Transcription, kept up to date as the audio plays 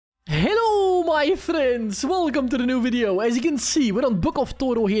my friends, welcome to the new video. As you can see, we're on Book of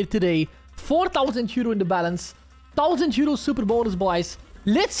Toro here today. 4,000 euro in the balance, 1,000 euro super bonus buys.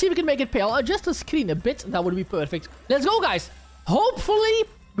 Let's see if we can make it pay. I'll adjust the screen a bit, that would be perfect. Let's go, guys. Hopefully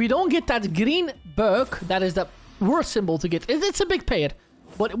we don't get that green bug. That is the worst symbol to get. It's a big pair,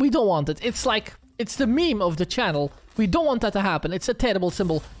 but we don't want it. It's like, it's the meme of the channel. We don't want that to happen. It's a terrible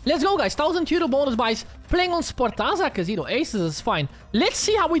symbol. Let's go, guys. 1,000 euro bonus buys. Playing on Sportaza, because, you know, aces is fine. Let's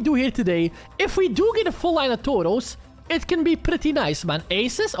see how we do here today. If we do get a full line of Toros, it can be pretty nice, man.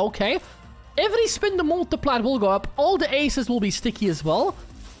 Aces, okay. Every spin, the multiplier will go up. All the aces will be sticky as well.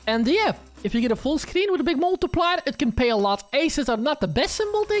 And yeah, if you get a full screen with a big multiplier, it can pay a lot. Aces are not the best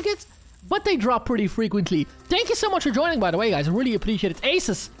symbol they get, but they drop pretty frequently. Thank you so much for joining, by the way, guys. I really appreciate it.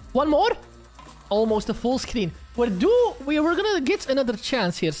 Aces. One more. Almost a full screen. We're gonna get another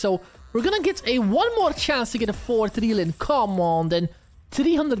chance here. So we're gonna get one more chance to get a 4th reel in. Come on, then.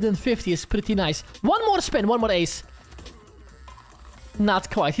 350 is pretty nice. One more spin, one more ace. Not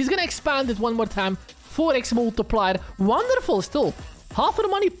quite. He's gonna expand it one more time. 4x multiplier. Wonderful still. Half of the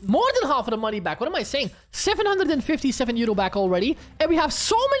money, more than half of the money back. What am I saying? 757 euro back already. And we have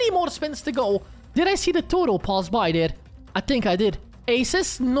so many more spins to go. Did I see the Toro pass by there? I think I did.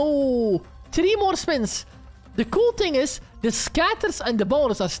 Aces? No. 3 more spins. The cool thing is, the scatters and the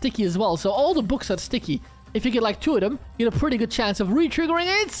bonus are sticky as well. So all the books are sticky. If you get like 2 of them, you have a pretty good chance of re-triggering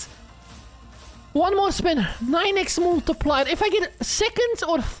it. One more spin. 9x multiplier. If I get a 2nd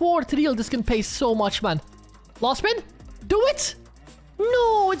or 4th reel, this can pay so much, man. Last spin. Do it.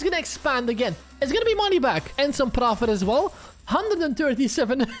 No, it's going to expand again. It's going to be money back. And some profit as well.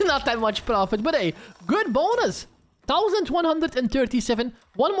 137. Not that much profit. But hey, good bonus. 1,137.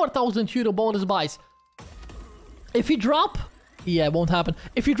 One more 1,000 euro bonus buys. If you drop... Yeah, it won't happen.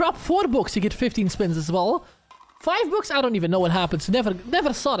 If you drop 4 books, you get 15 spins as well. 5 books, I don't even know what happens.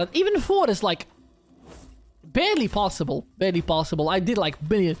 Never saw that. Even 4 is like... barely possible. Barely possible. I did like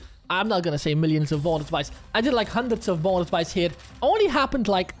millions... I'm not gonna say millions of bonus buys. I did like hundreds of bonus buys here. Only happened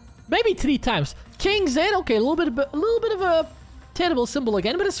like... maybe 3 times. Kings there. Okay, a little bit of a terrible symbol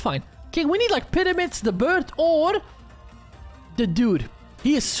again, but it's fine. King, we need like pyramids, the bird, or... the dude.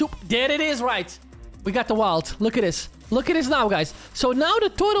 He is super... there it is, right. We got the wild. Look at this. Look at this now, guys. So now the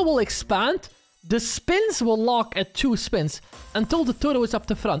Toro will expand. The spins will lock at 2 spins until the Toro is up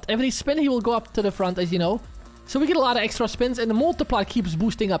the front. Every spin, he will go up to the front, as you know. So we get a lot of extra spins, and the multiplier keeps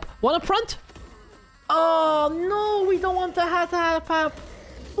boosting up. One up front. Oh, no. We don't want that to happen.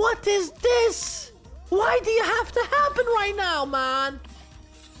 What is this? Why do you have to happen right now, man?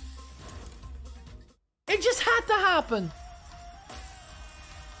 It just had to happen.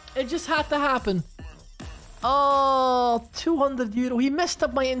 It just had to happen. Oh, 200 euro. He messed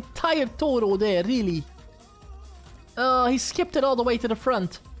up my entire Toro there, really. He skipped it all the way to the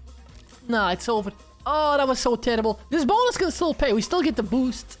front. Nah, it's over. Oh, that was so terrible. This bonus can still pay. We still get the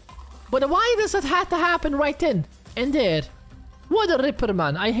boost. But why does it have to happen right in there? What a ripper,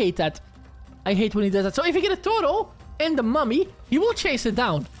 man. I hate that. I hate when he does that. So if you get a Toro and the mummy, he will chase it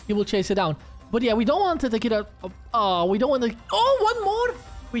down. He will chase it down. But yeah, we don't want it to get a... oh, we don't want to... oh, one more.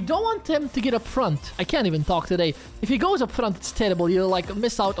 We don't want him to get up front. I can't even talk today. If he goes up front, it's terrible. You'll like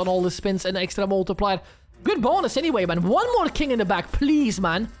miss out on all the spins and extra multiplier. Good bonus anyway, man. One more king in the back, please,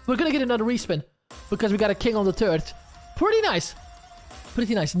 man. We're gonna get another respin because we got a king on the 3rd. Pretty nice.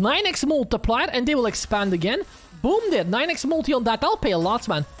 Pretty nice. 9x multiplier, and they will expand again. Boom there. 9x multi on that. I'll pay a lot,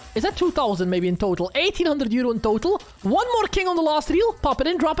 man. Is that 2,000 maybe in total? 1,800 euro in total. One more king on the last reel. Pop it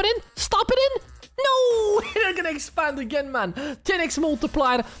in, drop it in, stop it in. No! They're gonna expand again, man. 10x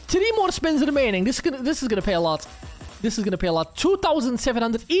multiplier. 3 more spins remaining. This is gonna pay a lot. This is gonna pay a lot.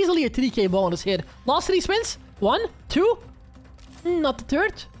 2,700. Easily a 3k bonus here. Last 3 spins. 1, 2. Not the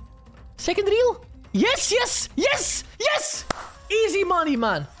 3rd. 2nd reel. Yes, yes, yes, yes! Easy money,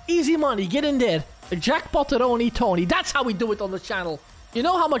 man. Easy money. Get in there. Jackpot-a-roni Tony. That's how we do it on the channel. You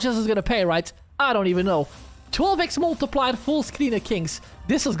know how much this is gonna pay, right? I don't even know. 12x multiplier, full screen of kings.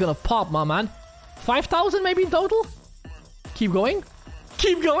 This is gonna pop, my man. 5,000 maybe in total? Keep going.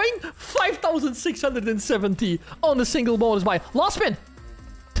 Keep going. 5,670 on a single bonus buy. Last spin.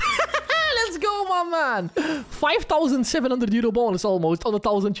 Let's go, my man. 5,700 euro bonus almost on a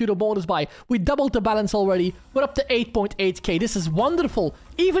 1,000 euro bonus buy. We doubled the balance already. We're up to 8.8k. This is wonderful.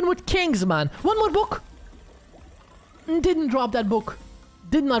 Even with kings, man. One more book. Didn't drop that book.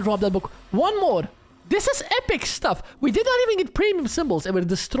 Did not drop that book. One more. This is epic stuff. We did not even get premium symbols, and we're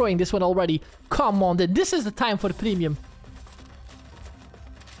destroying this one already. Come on, then. This is the time for premium.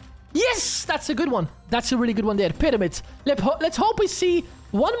 Yes! That's a good one. That's a really good one there. Pyramids. Let's hope we see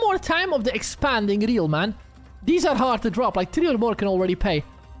one more time of the expanding reel, man. These are hard to drop. Like 3 or more can already pay.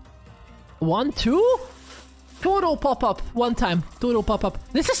 1, 2. Toro pop-up. One time. Toro pop-up.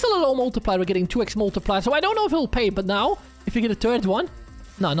 This is still a low multiplier. We're getting 2x multiplier. So I don't know if it'll pay. But now, if you get a third one.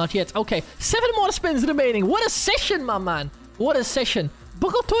 No, not yet. Okay. 7 more spins remaining. What a session, my man. What a session.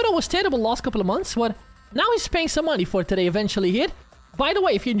 Book of Toro was terrible last couple of months. But now he's paying some money for today eventually here. By the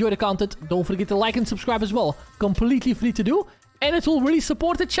way, if you enjoy the content, don't forget to like and subscribe as well. Completely free to do. And it will really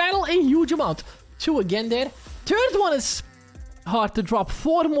support the channel a huge amount. 2 again there. Third one is hard to drop.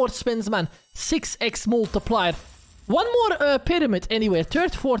 4 more spins, man. 6x multiplier. 1 more pyramid anywhere.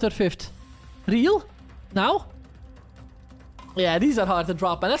 Third, fourth, or fifth. Real? Now? Yeah, these are hard to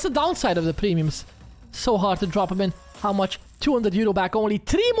drop, man. That's the downside of the premiums. So hard to drop them in. How much? 200 euro back only.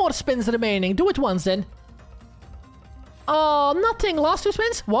 3 more spins remaining. Do it once then. Oh, nothing. Last 2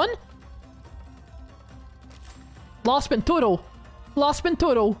 spins. 1. Last spin, Toro. Last spin,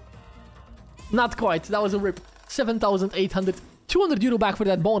 Toro. Not quite. That was a rip. 7,800. 200 euro back for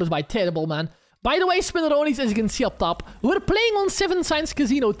that bonus by terrible, man. By the way, Spinneronis, as you can see up top, we're playing on 7 Signs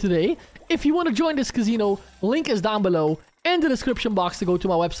Casino today. If you want to join this casino, link is down below in the description box to go to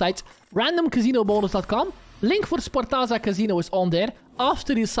my website, randomcasinobonus.com. Link for Sportaza Casino is on there.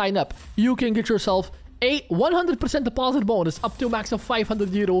 After you sign up, you can get yourself a 100% deposit bonus up to a max of 500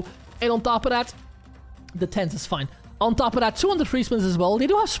 euro. And on top of that, the 10s is fine. On top of that, 200 free spins as well. They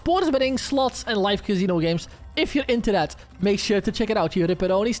do have sports betting, slots, and live casino games. If you're into that, make sure to check it out, you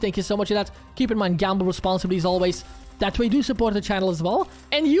Ripperonis. Thank you so much for that. Keep in mind, gamble responsibly as always. That way, do support the channel as well.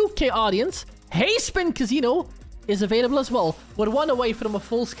 And UK audience, Hey Spin Casino is available as well. We're 1 away from a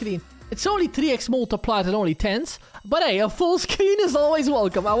full screen. It's only 3x multiplied and only 10s. But hey, a full screen is always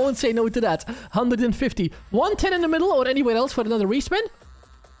welcome. I won't say no to that. 150. 110 in the middle or anywhere else for another respin.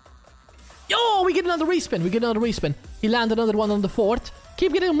 Yo, we get another respin. We get another respin. He landed another one on the 4th.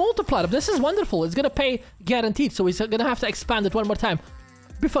 Keep getting a multiplier. This is wonderful. It's going to pay guaranteed. So he's going to have to expand it one more time.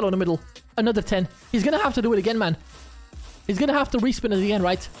 Buffalo in the middle. Another 10. He's going to have to do it again, man. He's going to have to respin it again,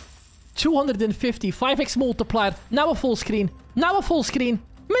 right? 250. 5x multiplier. Now a full screen. Now a full screen.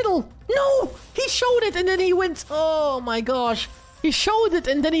 Middle. No! He showed it and then he went... Oh my gosh. He showed it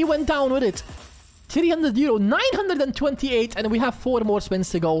and then he went down with it. 300 euro. 928. And we have 4 more spins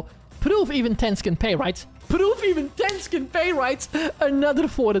to go. Proof even 10s can pay, right? Proof even 10s can pay, right? Another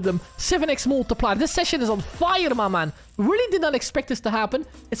 4 of them. 7x multiplier. This session is on fire, my man. Really did not expect this to happen.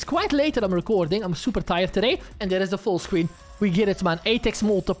 It's quite late that I'm recording. I'm super tired today. And there is the full screen. We get it, man. 8x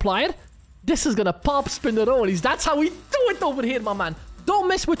multiplier. This is gonna pop Spinneronis. That's how we do it over here, my man. Don't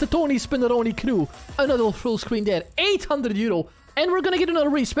mess with the Tony Spinneroni crew. Another full screen there. 800 euro. And we're gonna get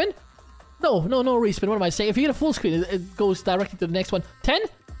another respin. No respin. What am I saying? If you get a full screen, it goes directly to the next one. 10.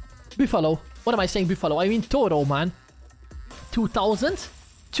 Buffalo. What am I saying, Buffalo? I mean Toro, man. 2,000.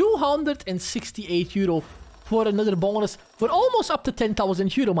 268 euro for another bonus. We're almost up to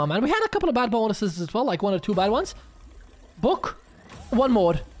 10,000 euro, my man. We had a couple of bad bonuses as well, like 1 or 2 bad ones. Book. 1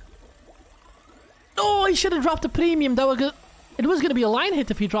 more. Oh, he should have dropped the premium. That was good. It was going to be a line hit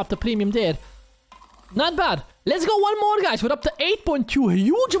if he dropped the premium there. Not bad. Let's go 1 more, guys. We're up to 8.2.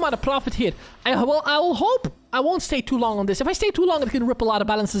 Huge amount of profit here. I'll hope I won't stay too long on this. If I stay too long, it can rip a lot of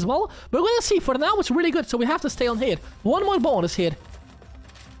balance as well. But we're going to see. For now, it's really good. So we have to stay on here. 1 more bonus here.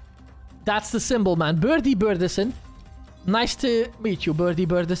 That's the symbol, man. Birdie Birdison. Nice to meet you, Birdie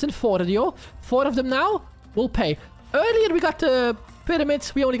Birdison. 4 of you. 4 of them now. We'll pay. Earlier, we got the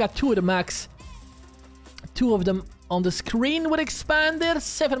pyramids. We only got 2 of the max. 2 of them on the screen would expand there.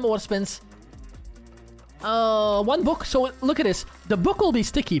 7 more spins. 1 book. So look at this. The book will be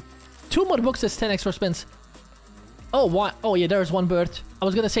sticky. 2 more books is 10 extra spins. Oh, what? Oh, yeah, there's 1 bird. I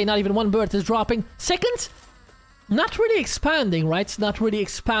was going to say not even 1 bird is dropping. Second, not really expanding, right? Not really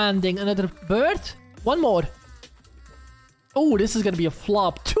expanding. Another bird. 1 more. Oh, this is going to be a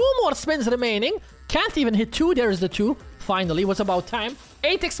flop. 2 more spins remaining. Can't even hit 2. There's the 2. Finally, was about time.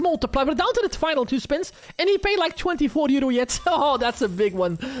 8x multiplier. We're down to the final 2 spins. And he paid like 24 euro yet. Oh, that's a big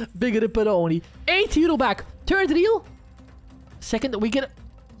one. Big ripperoni. 8 euro back. Third reel. Second, we get...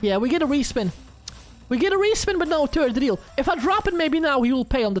 Yeah, we get a respin. We get a respin, but no third reel. If I drop it, maybe now he will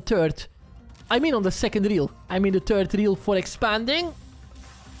pay on the third. I mean on the second reel. I mean the third reel for expanding.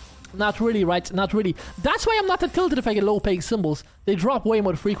 Not really, right? Not really. That's why I'm not that tilted if I get low-paying symbols. They drop way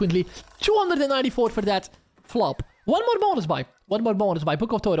more frequently. 294 for that flop. 1 more bonus buy. 1 more bonus buy.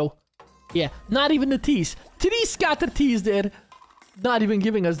 Book of Toro. Yeah, not even the tease. 3 scatter tease there. Not even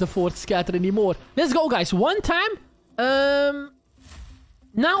giving us the 4th scatter anymore. Let's go, guys. 1 time.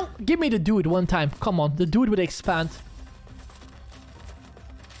 Now, give me the dude 1 time. Come on. The dude would expand.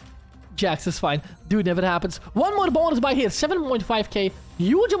 Jax is fine. Dude never happens. 1 more bonus buy here. 7.5k.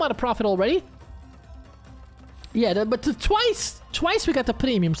 Huge amount of profit already. Yeah, but twice we got the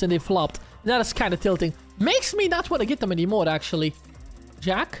premiums and they flopped. That is kind of tilting. Makes me not want to get them anymore, actually.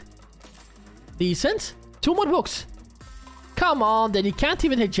 Jack. Decent. 2 more books. Come on, then you can't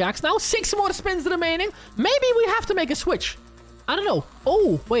even hit jacks now. 6 more spins remaining. Maybe we have to make a switch. I don't know.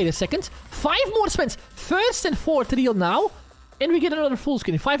 Oh, wait a second. 5 more spins. First and 4th reel now. And we get another full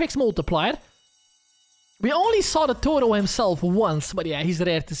screen. 5x multiplier. We only saw the Toro himself once. But yeah, he's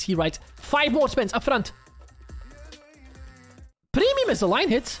rare to see, right? 5 more spins up front. Premium is a line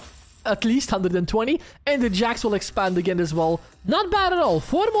hit. At least 120. And the jacks will expand again as well. Not bad at all.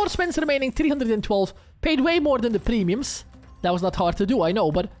 4 more spins remaining. 312. Paid way more than the premiums. That was not hard to do, I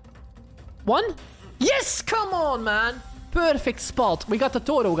know, but... 1? Yes! Come on, man! Perfect spot. We got the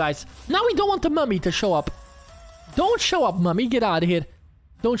Toro, guys. Now we don't want the mummy to show up. Don't show up, mummy. Get out of here.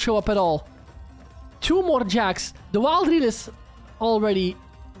 Don't show up at all. 2 more jacks. The wild reel is already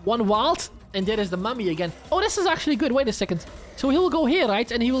 1 wild. And there is the mummy again. Oh, this is actually good. Wait a second. So he'll go here,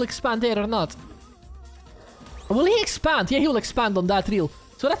 right? And he will expand there or not? Will he expand? Yeah, he will expand on that reel.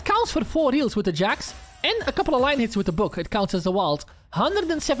 So that counts for 4 reels with the jacks. And a couple of line hits with the book. It counts as a wild.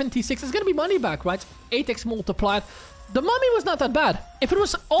 176. It's going to be money back, right? 8x multiplied. The mummy was not that bad. If it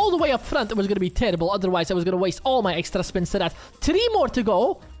was all the way up front, it was going to be terrible. Otherwise, I was going to waste all my extra spins to that. 3 more to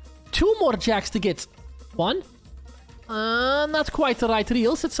go. 2 more jacks to get. 1. Not quite the right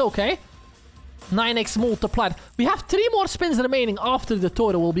reels. It's okay. 9x multiplied. We have 3 more spins remaining after the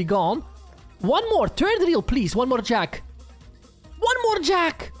Toro will be gone. 1 more. 3rd reel, please. 1 more jack. 1 more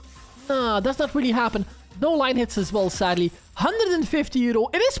jack. Nah, does not really happen. No line hits as well, sadly. 150 euro.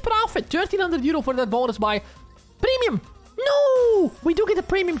 It is profit. 1300 euro for that bonus buy. Premium. No! We do get a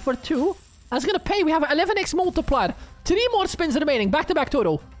premium for 2. That's gonna pay. We have an 11x multiplier. 3 more spins remaining. Back-to-back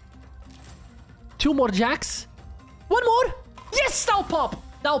Toro. 2 more jacks. 1 more. Yes! That'll pop.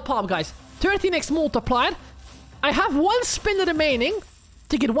 That'll pop, guys. 13x multiplier. I have 1 spin remaining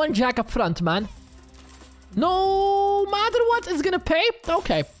to get 1 jack up front, man. No matter what, it's gonna pay.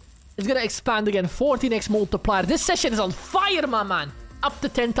 Okay. It's gonna expand again. 14x multiplier. This session is on fire, my man. Up to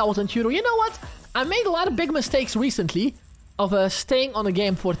 10,000 euro. You know what? I made a lot of big mistakes recently of staying on a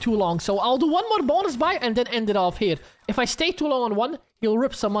game for too long. So I'll do 1 more bonus buy and then end it off here. If I stay too long on one, he'll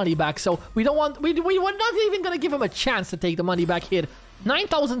rip some money back. So we don't want... We were not even gonna give him a chance to take the money back here.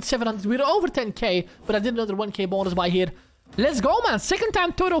 9,700. We're over 10k, but I did another 1k bonus buy here. Let's go, man. 2nd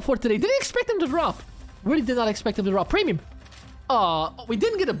time Toro for today. Didn't expect him to drop. Really did not expect him to drop. Premium. We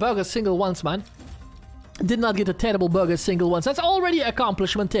didn't get a burger single once, man. Did not get a terrible burger single once. That's already an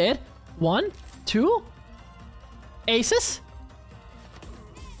accomplishment there. 1, 2. Aces.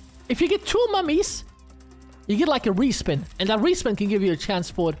 If you get 2 mummies, you get like a respin. And that respin can give you a chance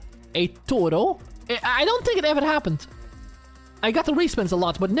for a Toro. I don't think it ever happened. I got the respins a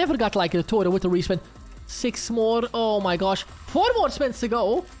lot, but never got like a Toro with the respin. 6 more. Oh my gosh. 4 more spins to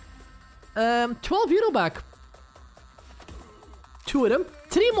go. 12 euro back. 2 of them.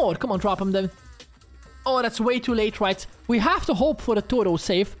 3 more. Come on, drop them then. Oh, that's way too late, right? We have to hope for a Toro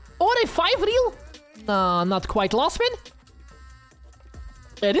save. Or a 5 reel? Nah, not quite. Last spin?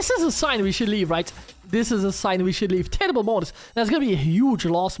 This is a sign we should leave, right? This is a sign we should leave. Terrible bonus. That's gonna be a huge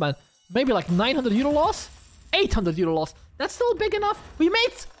loss, man. Maybe like 900 euro loss? 800 euro loss. That's still big enough. We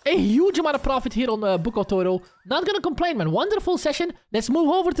made a huge amount of profit here on Book of Toro. Not gonna complain, man. Wonderful session. Let's move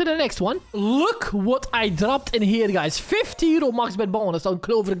over to the next one. Look what I dropped in here, guys. 50 euro max bet bonus on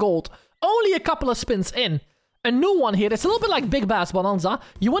Clover Gold. Only a couple of spins in. A new one here. It's a little bit like Big Bass Bonanza.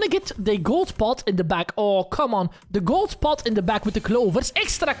 You want to get the gold pot in the back. Oh, come on. The gold pot in the back with the clovers.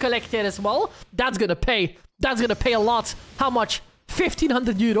 Extra collect here as well. That's gonna pay. That's gonna pay a lot. How much?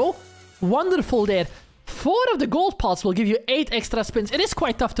 1,500 euro. Wonderful there. 4 of the gold pots will give you 8 extra spins. It is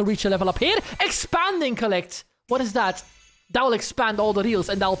quite tough to reach a level up here. Expanding collect. What is that? That will expand all the reels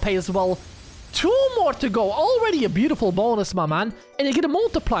and that'll pay as well. 2 more to go. Already a beautiful bonus, my man. And you get a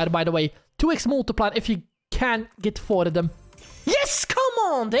multiplier, by the way. 2x multiplier if you can get 4 of them. Yes, come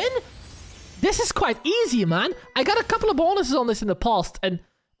on then. This is quite easy, man. I got a couple of bonuses on this in the past and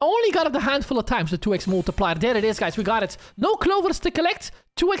only got it a handful of times, the 2x multiplier. There it is, guys. We got it. No clovers to collect.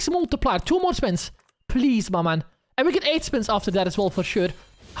 2x multiplier. 2 more spins. Please, my man. And we get 8 spins after that as well, for sure.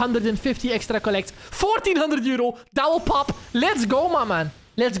 150 extra collect. 1,400 euro. That will pop. Let's go, my man.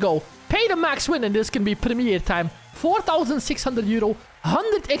 Let's go. Pay the max win and this can be premiere time. 4,600 euro.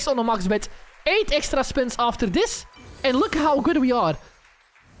 100x on the max bet. 8 extra spins after this. And look how good we are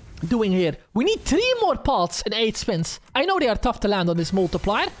doing here. We need 3 more pots and 8 spins. I know they are tough to land on this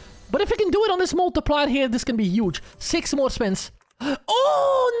multiplier. But if we can do it on this multiplier here, this can be huge. 6 more spins.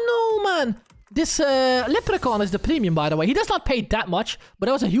 Oh, no, man. This Leprechaun is the premium, by the way. He does not pay that much. But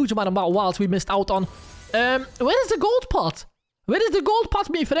that was a huge amount of wilds we missed out on. Where is the gold pot? Where is the gold pot,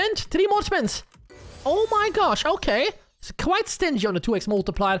 my friend? 3 more spins. Oh my gosh, okay. It's quite stingy on the 2x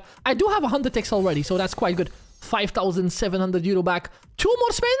multiplier. I do have 100x already, so that's quite good. 5,700 euro back. 2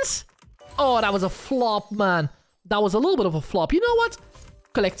 more spins? Oh, that was a flop, man. That was a little bit of a flop. You know what?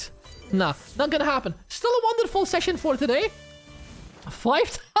 Collect. Nah, not gonna happen. Still a wonderful session for today.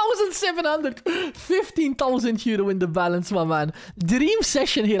 5,700. 15,000 euro in the balance, my man. Dream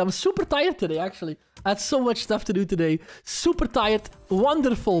session here. I'm super tired today, actually. I had so much stuff to do today. Super tired.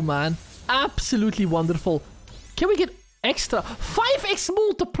 Wonderful, man. Absolutely wonderful. Can we get extra? 5x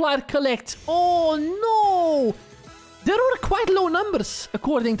multiplier collect. Oh, no. There were quite low numbers,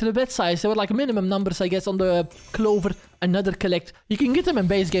 according to the bet size. There were like minimum numbers, I guess, on the Clover. Another collect. You can get them in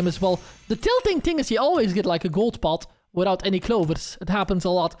base game as well. The tilting thing is you always get like a gold pot without any clovers. It happens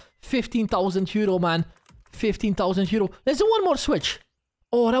a lot. 15,000 euro, man. 15,000 euro. Let's do one more switch.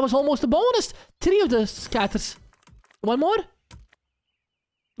 Oh, that was almost a bonus. 3 of the scatters. One more?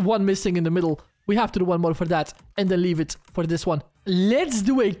 One missing in the middle. We have to do one more for that. And then leave it for this one. Let's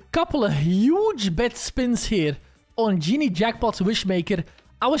do a couple of huge bet spins here on Genie, Jackpots, Wishmaker.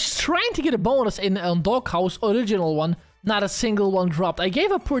 I was trying to get a bonus in on Doghouse, original one. Not a single one dropped. I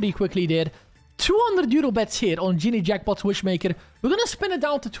gave up pretty quickly there. 200 euro bets here on Genie, Jackpots, Wishmaker. We're going to spin it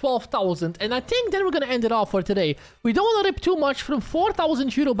down to 12,000. And I think then we're going to end it off for today. We don't want to rip too much from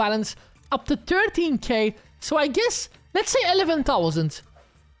 4,000 euro balance up to 13k. So I guess, let's say 11,000.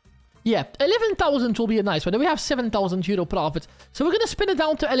 Yeah, 11,000 will be a nice one. Then we have 7,000 euro profit. So we're going to spin it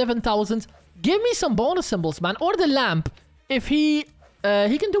down to 11,000. Give me some bonus symbols, man. Or the lamp. If he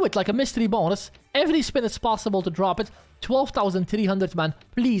can do it like a mystery bonus. Every spin is possible to drop it. 12,300, man.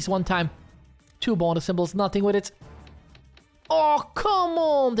 Please, one time. 2 bonus symbols, nothing with it. Oh, come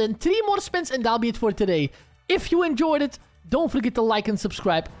on, then 3 more spins and that'll be it for today. If you enjoyed it, don't forget to like and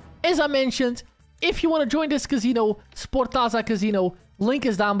subscribe. As I mentioned, if you want to join this casino, Sportaza Casino, link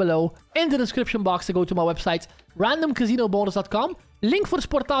is down below. In the description box to go to my website, randomcasinobonus.com. Link for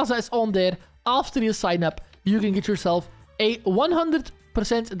Sportaza is on there. After you sign up, you can get yourself a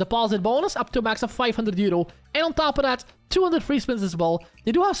 100% deposit bonus up to a max of 500 euro. And on top of that, 200 free spins as well.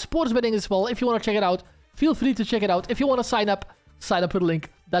 They do have sports betting as well. If you want to check it out, feel free to check it out. If you want to sign up with a link.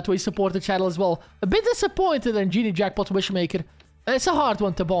 That way support the channel as well. A bit disappointed in Genie, Jackpot, Wishmaker. It's a hard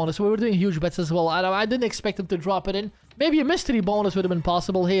one to bonus. We were doing huge bets as well. I didn't expect them to drop it in. Maybe a mystery bonus would have been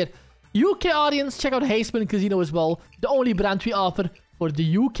possible here. UK audience, check out Hazeman Casino as well. The only brand we offer for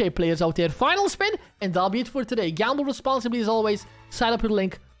the UK players out there. Final spin, and that'll be it for today. Gamble responsibly as always. Sign up with a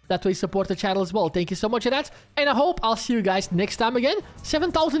link. That way support the channel as well. Thank you so much for that. And I hope I'll see you guys next time again.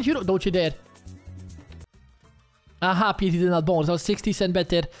 7,000 euro. Don't you dare. Aha, Pete did not bonus. That was 60-cent bet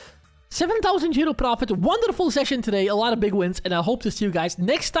there. 7,000 euro profit. Wonderful session today. A lot of big wins. And I hope to see you guys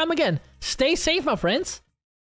next time again. Stay safe, my friends.